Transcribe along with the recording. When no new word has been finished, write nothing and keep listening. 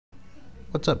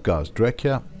What's up guys, Drac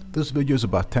here. This video is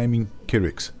about taming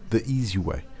Kirix, the easy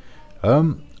way.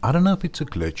 I don't know if it's a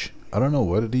glitch, I don't know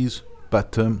what it is,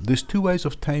 but there's two ways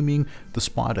of taming the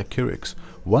spider Kirix.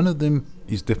 One of them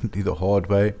is definitely the hard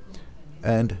way,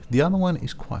 and the other one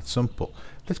is quite simple.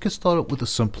 Let's get started with the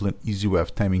simple and easy way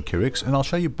of taming Kirix, and I'll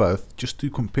show you both just to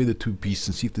compare the two beasts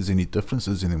and see if there's any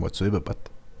differences in them whatsoever, but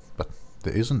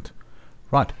there isn't.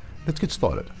 Right, let's get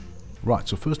started. Right,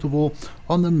 so first of all,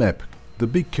 on the map, the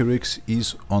big Kirix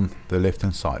is on the left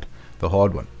hand side, the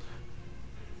hard one.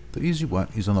 The easy one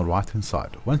is on the right hand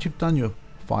side. Once you've done your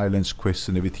fire lens quests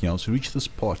and everything else, you reach this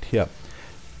part here.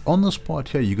 On this part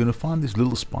here, you're going to find these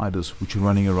little spiders which are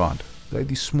running around. They're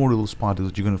these small little spiders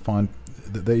that you're going to find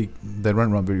that they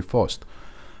run around very fast.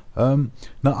 Now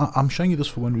I'm showing you this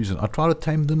for one reason. I tried to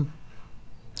tame them,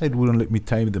 they wouldn't let me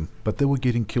tame them, but they were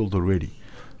getting killed already.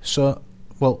 So,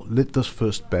 well, let this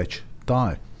first batch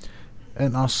die,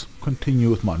 and I'll continue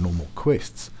with my normal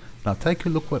quests. Now take a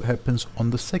look what happens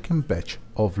on the second batch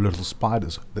of little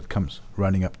spiders that comes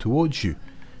running up towards you,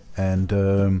 and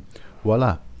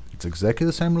voila, it's exactly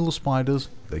the same little spiders.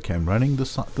 They came running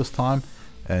this time,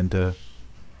 and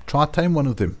try to tame one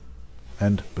of them,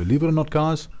 and believe it or not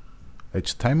guys,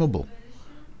 it's tameable.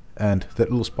 And that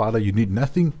little spider, you need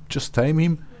nothing, just tame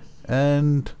him,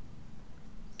 and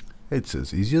it's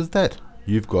as easy as that.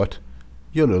 You've got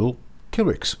your little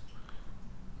Kirix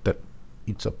that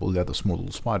eats up all the other small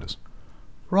little spiders.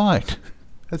 Right,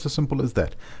 that's as simple as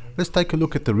that. Let's take a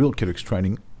look at the real Kirix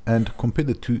training and compare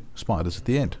the two spiders at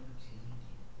the end.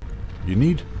 You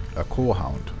need a core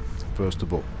hound, first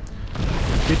of all.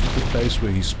 Get to the place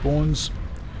where he spawns,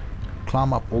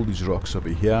 climb up all these rocks over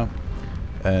here,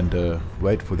 and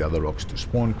wait for the other rocks to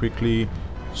spawn quickly.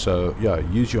 So yeah,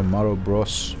 use your Maro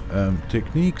Bros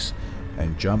techniques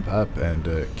and jump up,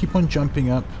 and keep on jumping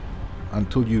up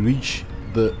until you reach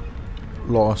the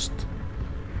last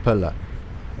pillar,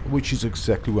 which is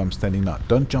exactly where I'm standing now.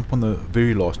 Don't jump on the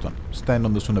very last one, stand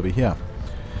on this one over here.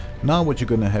 Now what you're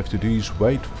going to have to do is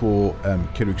wait for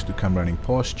Kirix to come running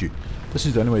past you. This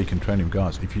is the only way you can train him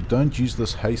guys. If you don't use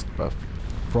this haste buff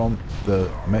from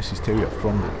the mass hysteria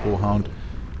from the core hound,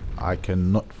 I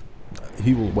cannot,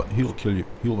 he'll kill you,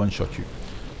 he'll one shot you.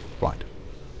 Right,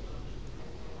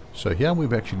 so here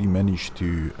we've actually managed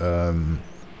to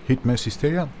hit mass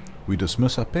hysteria. We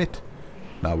dismiss our pet.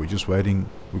 Now we're just waiting.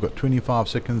 We've got 25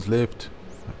 seconds left,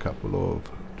 a couple of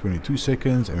 22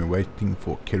 seconds, and we're waiting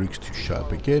for Kirix to show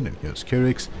up again. And here's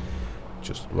Kirix.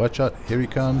 Just watch out, here he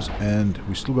comes, and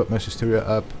we still got mass hysteria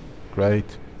up.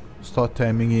 Great. Start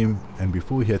taming him, and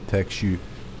before he attacks you,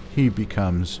 he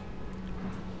becomes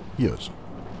yours.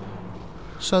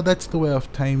 So that's the way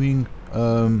of taming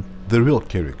the real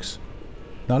Kirix.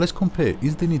 Now let's compare.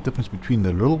 Is there any difference between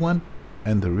the little one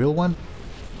and the real one?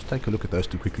 Let's take a look at those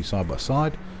two quickly side by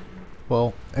side.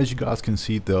 Well, as you guys can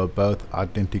see, they are both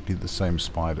identically the same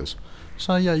spiders.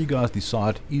 So yeah, you guys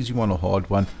decide, easy one or hard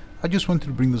one. I just wanted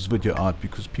to bring this video out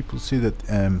because people say that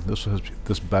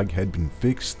this bug had been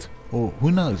fixed, or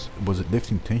who knows, was it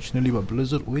left intentionally by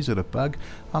Blizzard, or is it a bug?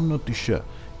 I'm not too sure.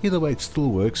 Either way, it still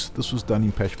works. This was done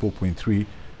in patch 4.3,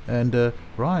 and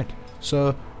right,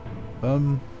 so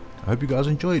I hope you guys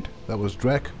enjoyed. That was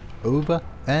Drac, over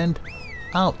and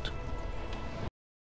out.